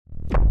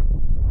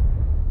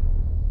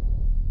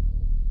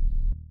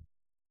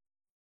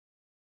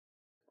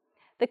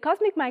The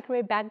cosmic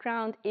microwave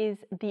background is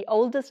the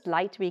oldest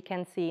light we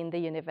can see in the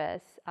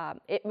universe.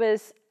 It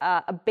was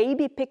a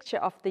baby picture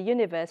of the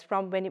universe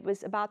from when it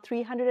was about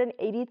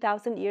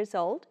 380,000 years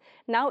old.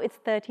 Now it's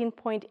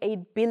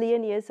 13.8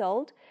 billion years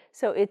old,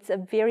 so it's a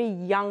very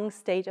young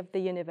stage of the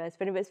universe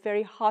when it was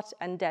very hot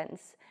and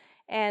dense.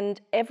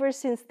 And ever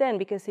since then,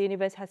 because the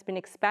universe has been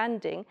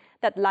expanding,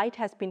 that light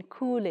has been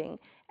cooling,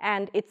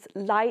 and its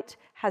light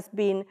has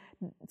been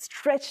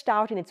stretched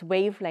out in its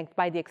wavelength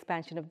by the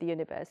expansion of the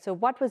universe. So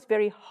what was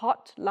very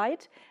hot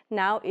light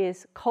now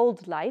is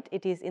cold light.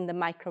 It is in the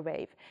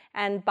microwave.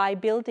 And by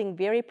building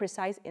very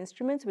precise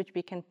instruments, which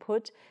we can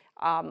put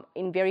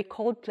in very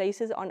cold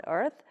places on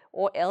Earth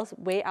or else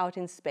way out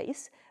in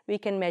space, we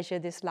can measure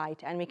this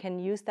light, and we can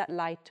use that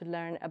light to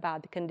learn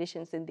about the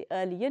conditions in the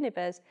early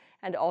universe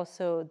and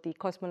also the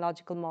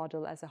cosmological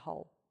model as a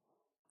whole.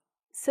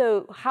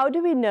 So how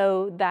do we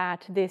know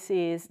that this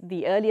is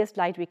the earliest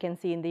light we can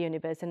see in the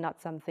universe and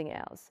not something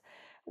else?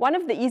 One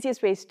of the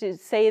easiest ways to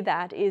say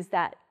that is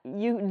that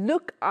you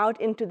look out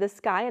into the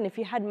sky, and if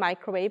you had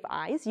microwave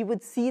eyes, you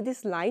would see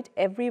this light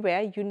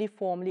everywhere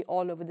uniformly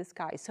all over the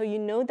sky. So you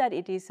know that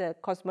it is a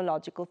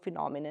cosmological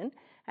phenomenon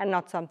and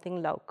not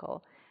something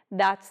local.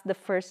 That's the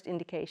first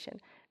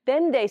indication.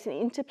 Then there's an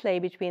interplay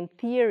between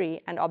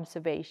theory and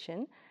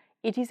observation.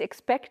 It is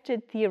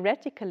expected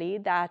theoretically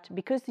that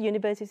because the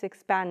universe is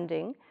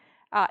expanding,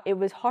 it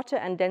was hotter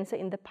and denser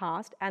in the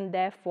past, and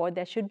therefore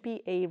there should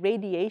be a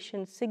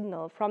radiation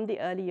signal from the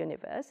early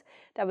universe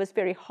that was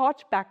very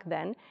hot back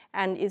then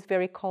and is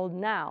very cold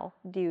now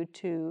due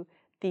to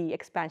the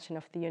expansion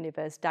of the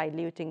universe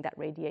diluting that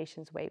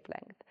radiation's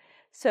wavelength.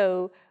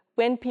 So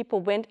when people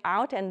went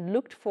out and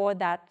looked for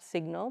that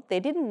signal,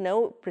 they didn't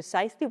know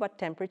precisely what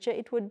temperature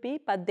it would be,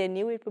 but they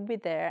knew it would be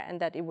there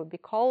and that it would be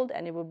cold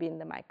and it would be in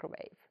the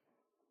microwave.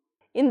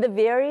 In the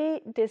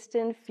very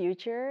distant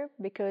future,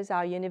 because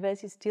our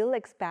universe is still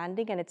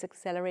expanding and it's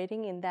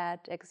accelerating in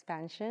that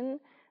expansion,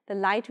 the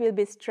light will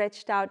be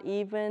stretched out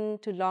even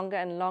to longer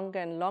and longer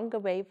and longer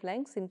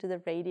wavelengths into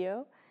the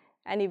radio,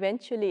 and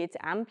eventually its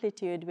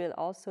amplitude will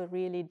also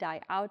really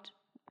die out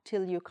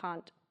till you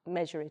can't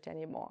measure it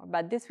anymore.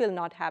 But this will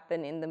not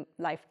happen in the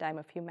lifetime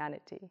of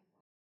humanity.